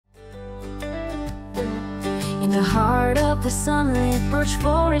In the heart of the sunlit birch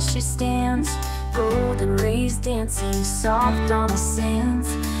forest she stands, golden rays dancing soft on the sands.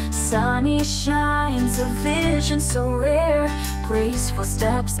 Sunny shines, a vision so rare, graceful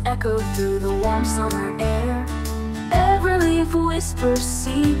steps echo through the warm summer air. Every leaf whispers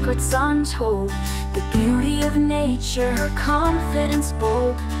secrets untold, the beauty of nature, her confidence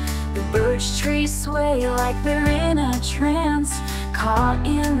bold. The birch trees sway like they're in a trance, caught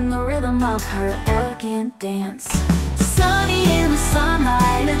in the rhythm of her elegant dance. Sunny in the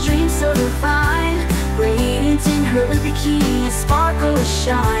sunlight, a dream so divine, radiant in her bikini, a sparkle, a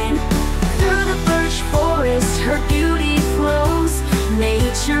shine. Through the birch forest her beauty flows,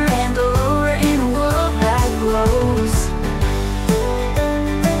 nature and allure in a world that glows.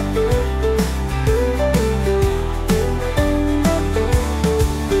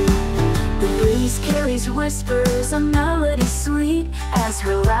 Whispers a melody sweet, as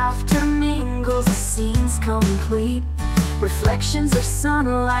her laughter mingles the scenes complete. Reflections of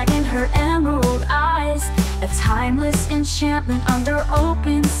sunlight in her emerald eyes, a timeless enchantment under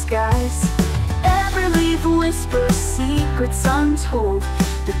open skies. Every leaf whispers secrets untold,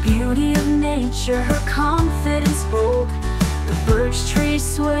 the beauty of nature, her confidence bold. The birch trees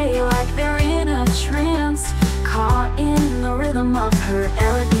sway like they're in a trance, caught in the rhythm of her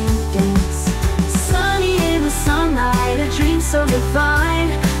elegant dance. Sunny in the sunlight, a dream so divine,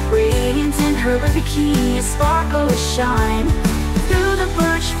 radiant in her bikini, a sparkle, a shine. Through the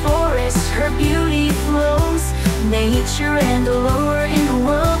birch forest her beauty flows, nature and allure in a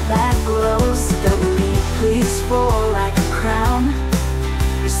world that glows. The leaf leaves fall like a crown,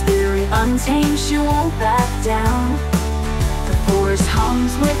 her spirit untamed, she won't back down. The forest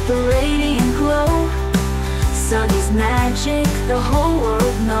hums with the radiant glow, Sunny's magic the whole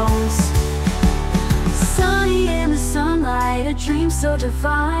world knows. Sunny in the sunlight, a dream so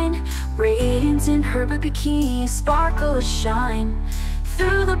divine, radiant in her bikini, a sparkle, a shine.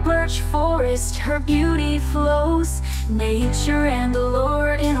 Through the birch forest her beauty flows, nature and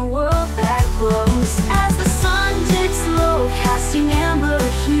allure in a world that glows. As the sun dips low, casting amber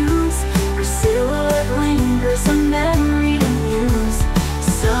hues, her silhouette lingers, a memory to muse.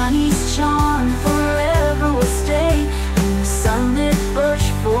 Sunny's charm forever will stay in the sunlit birch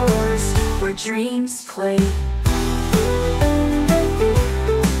forest where dreams play.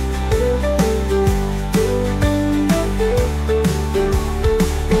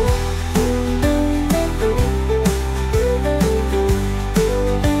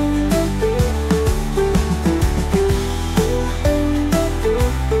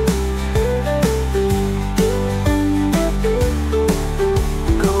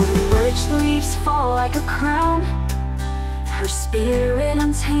 Golden birch leaves fall like a crown, her spirit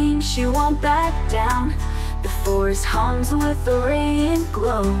untamed, she won't back down. The forest hums with the radiant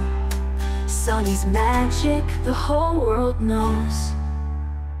glow, Sunny's magic the whole world knows.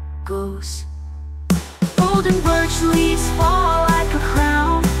 Goes. Golden birch leaves fall like a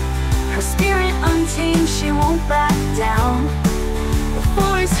crown, her spirit untamed, she won't back down. The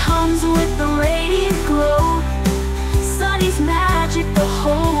forest hums with the radiant glow, Sunny's magic the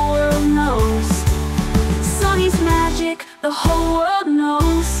whole world knows. Sunny's magic the whole world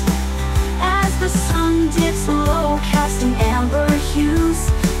knows. As the sun dips low, casting amber hues,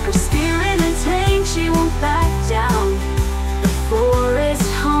 her spirit untamed, she won't back down. The forest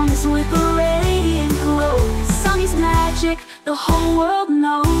hums with a radiant glow, Sunny's magic the whole world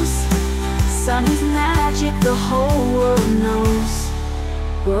knows. Sunny's magic the whole world knows.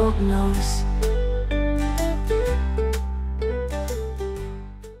 World knows.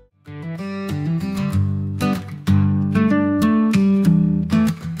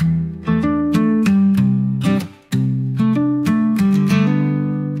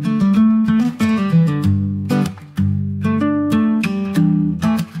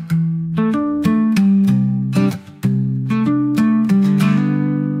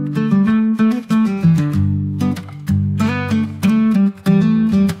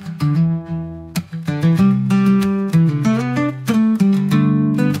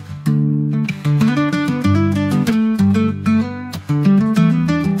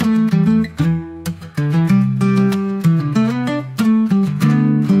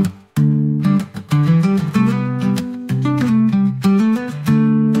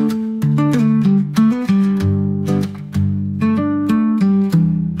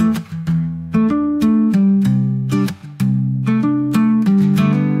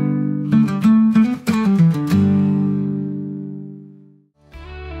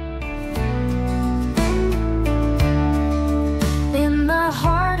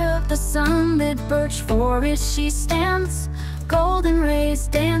 sunlit birch forest she stands, golden rays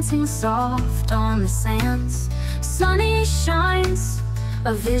dance dancing soft on the sands. Sunny shines,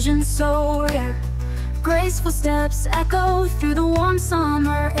 a vision so rare. Graceful steps echo through the warm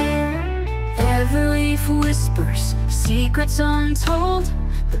summer air. Every leaf whispers secrets untold,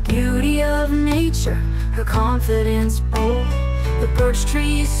 the beauty of nature, her confidence bold. The birch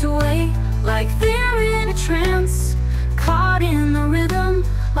trees sway like they're in a trance, caught in the rhythm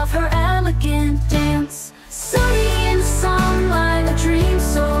of her elegant dance. Sunny in the sunlight, a dream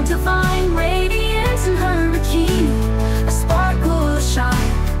so divine, radiance in her bikini, a sparkle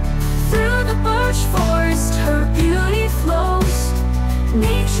shine. Through the birch forest, her beauty flows,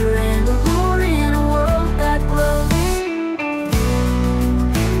 nature and allure in a world that glows.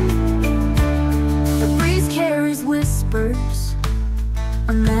 The breeze carries whispers,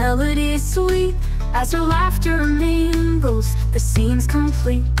 a melody sweet. As her laughter mingles, the scene's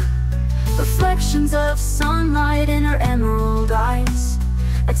complete. Reflections of sunlight in her emerald eyes,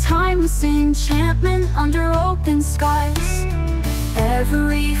 a timeless enchantment under open skies. Every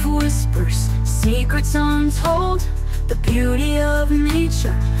leaf whispers secrets untold, the beauty of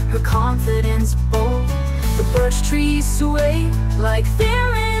nature, her confidence bold. The birch trees sway like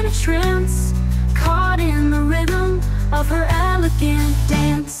they're in a trance, caught in the rhythm of her elegant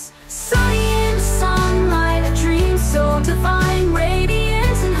dance. Sunny in the sunlight, a dream so divine,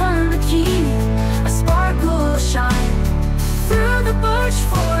 radiance in her bikini, a sparkle shine. Through the birch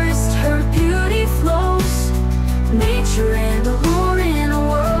forest, her beauty flows, nature and allure in a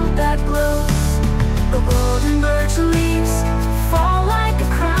world that glows. The golden birch leaves fall like a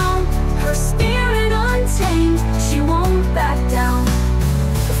crown, her spirit untamed, she won't back down.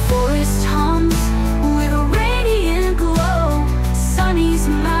 The forest hums with a radiant glow, Sunny's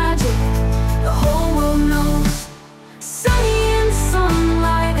magic, the whole world knows. Sunny in the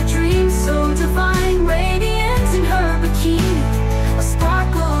sunlight, a dream so divine, radiance in her bikini, a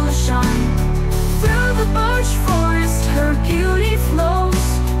sparkle shine. Through the birch forest, her beauty flows,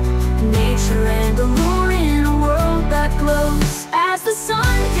 nature and allure in a world that glows. As the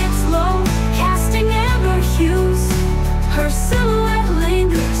sun dips low, casting amber hues, her silhouette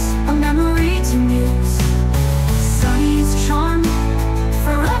lingers, a memory to muse. Sunny's charm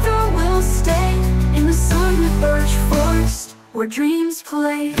forever will stay in the sunlit birch forest where dreams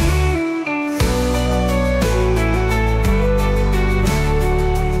play.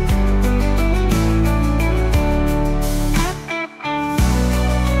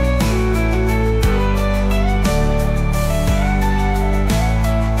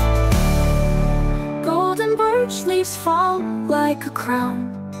 Golden birch leaves fall like a crown,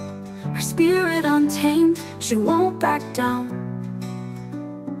 her spirit untamed, she won't back down.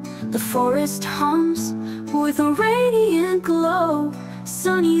 The forest hums with a radiant glow,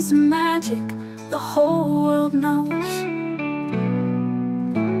 Sunny's magic, the whole world knows.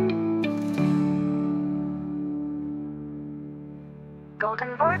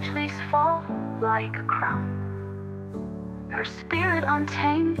 Golden birch leaves fall like a crown, her spirit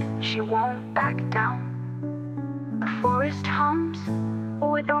untamed, she won't back down. The forest hums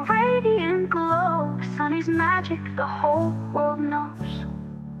with a radiant glow, Sunny's magic, the whole world knows.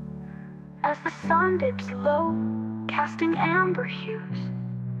 As the sun dips low, casting amber hues,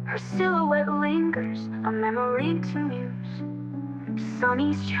 her silhouette lingers, a memory to muse.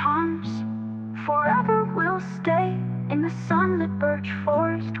 Sunny's charms forever will stay in the sunlit birch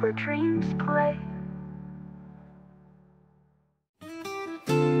forest where dreams play.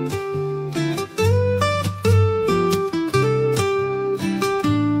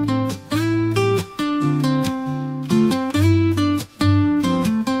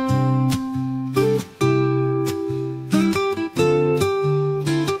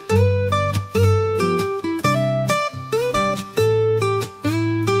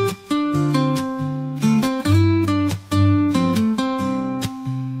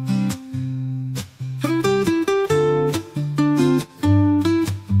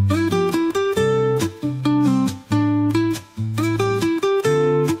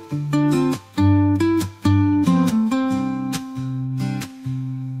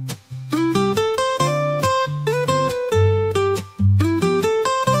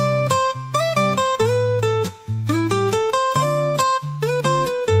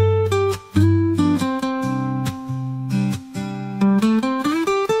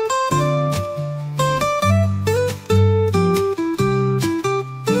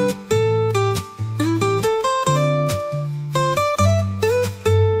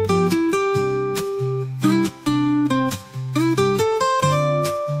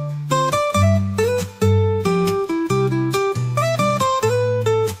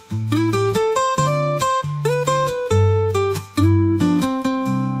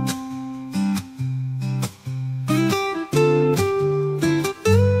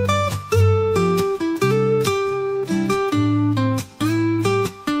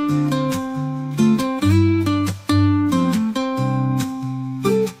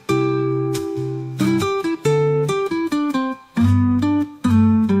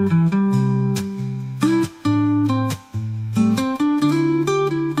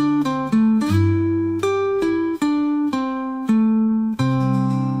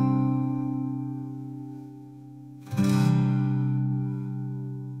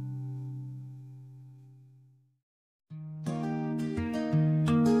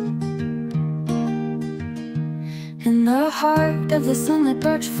 heart of the sunlit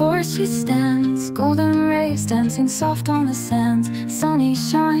birch forest she stands, golden rays dancing soft on the sands. Sunny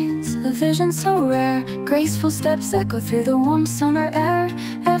shines, a vision so rare, graceful steps echo through the warm summer air.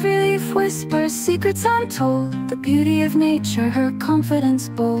 Every leaf whispers secrets untold, the beauty of nature, her confidence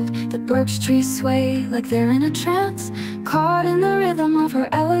bold. The birch trees sway like they're in a trance, caught in the rhythm of her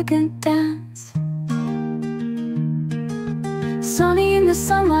elegant dance. Sunny in the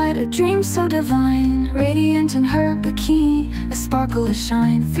sunlight, a dream so divine, radiant in her bikini, a sparkle, a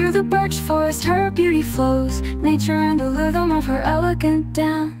shine. Through the birch forest her beauty flows, nature and the rhythm of her elegant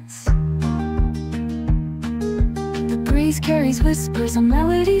dance. The breeze carries whispers, a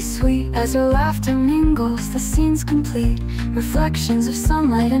melody sweet. As her laughter mingles, the scene's complete. Reflections of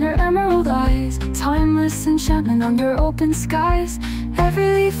sunlight in her emerald eyes, timeless enchantment under open skies. Every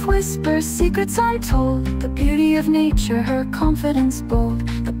leaf whispers secrets untold, the beauty of nature, her confidence bold.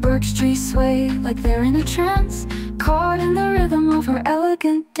 The birch trees sway like they're in a trance, caught in the rhythm of her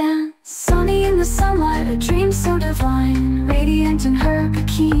elegant dance. Sunny in the sunlight, a dream so divine, radiant in her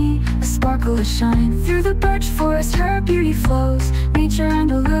bikini, a sparkle, a shine. Through the birch forest her beauty flows, nature and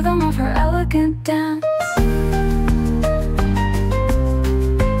the rhythm of her elegant dance.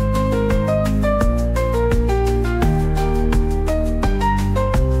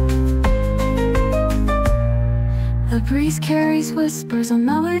 The breeze carries whispers, a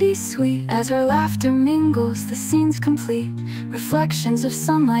melody sweet. As her laughter mingles, the scene's complete. Reflections of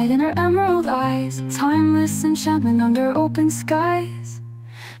sunlight in her emerald eyes, timeless enchantment under open skies.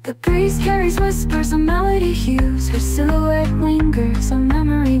 The breeze carries whispers, a melody hues. Her silhouette lingers, a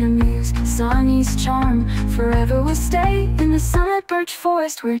memory to muse. Sunny's charm forever will stay in the sunlit birch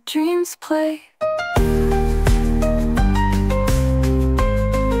forest where dreams play.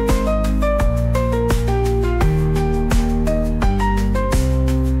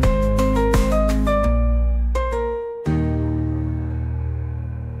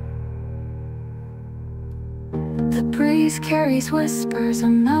 The breeze carries whispers, a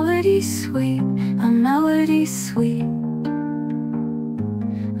melody sweet, a melody sweet,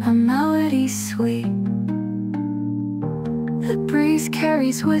 a melody sweet. The breeze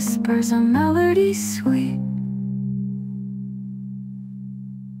carries whispers, a melody sweet.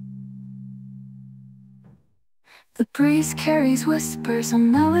 The breeze carries whispers, a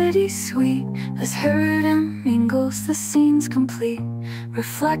melody sweet. As her rhythm mingles, the scene's complete.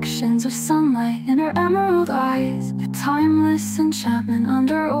 Reflections of sunlight in her emerald eyes, a timeless enchantment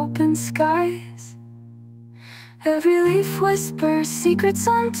under open skies. Every leaf whispers secrets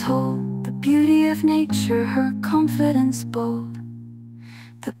untold, the beauty of nature, her confidence bold.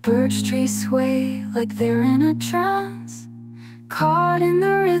 The birch trees sway like they're in a trance, caught in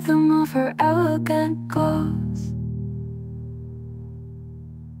the rhythm of her elegant glows.